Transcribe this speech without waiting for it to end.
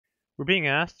We're being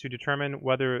asked to determine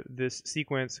whether this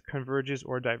sequence converges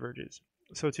or diverges.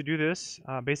 So to do this,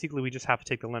 basically we just have to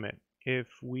take the limit. If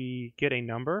we get a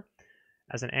number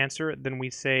as an answer, then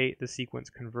we say the sequence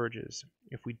converges.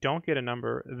 If we don't get a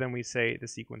number, then we say the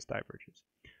sequence diverges.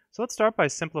 So let's start by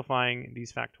simplifying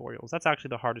these factorials. That's actually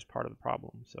the hardest part of the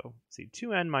problem. So let's see,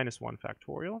 2n minus 1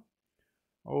 factorial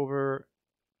over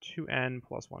 2n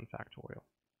plus 1 factorial.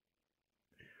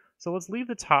 So let's leave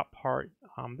the top part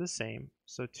the same.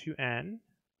 So 2n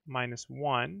minus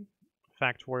 1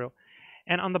 factorial.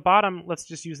 And on the bottom, let's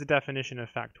just use the definition of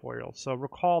factorial. So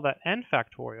recall that n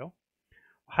factorial,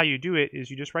 how you do it is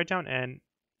you just write down n,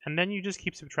 and then you just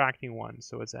keep subtracting 1.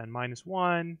 So it's n minus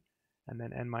 1, and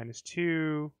then n minus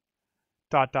 2,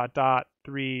 dot, dot, dot,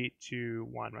 3, 2,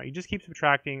 1, right? You just keep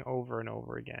subtracting over and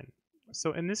over again.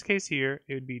 So in this case here,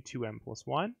 it would be 2n plus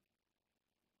 1.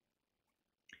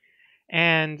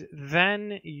 And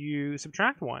then you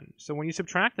subtract 1. So when you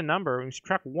subtract the number, when you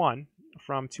subtract 1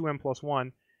 from 2n plus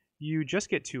 1, you just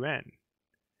get 2n.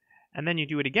 And then you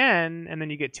do it again, and then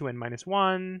you get 2n minus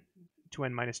 1,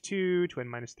 2n minus 2, 2n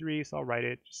minus 3. So I'll write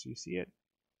it just so you see it.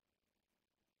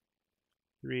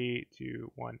 3,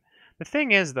 2, 1. The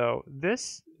thing is, though,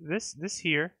 this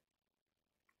here,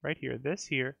 right here, this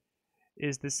here,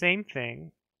 is the same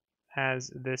thing as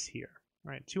this here.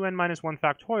 Right, 2n minus 1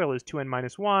 factorial is 2n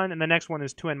minus 1, and the next one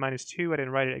is 2n minus 2, I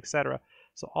didn't write it, etc.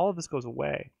 So all of this goes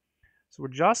away. So we're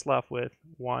just left with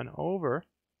 1 over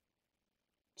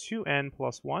 2n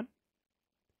plus 1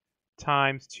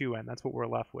 times 2n. That's what we're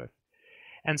left with.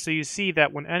 And so you see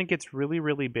that when n gets really,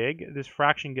 really big, this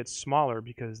fraction gets smaller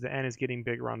because the n is getting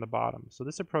bigger on the bottom. So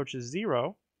this approaches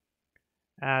 0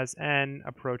 as n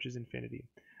approaches infinity.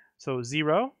 So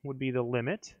 0 would be the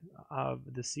limit of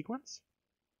the sequence.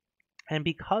 And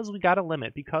because we got a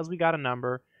limit, because we got a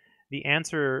number, the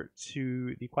answer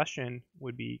to the question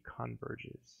would be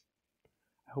converges.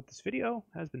 I hope this video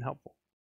has been helpful.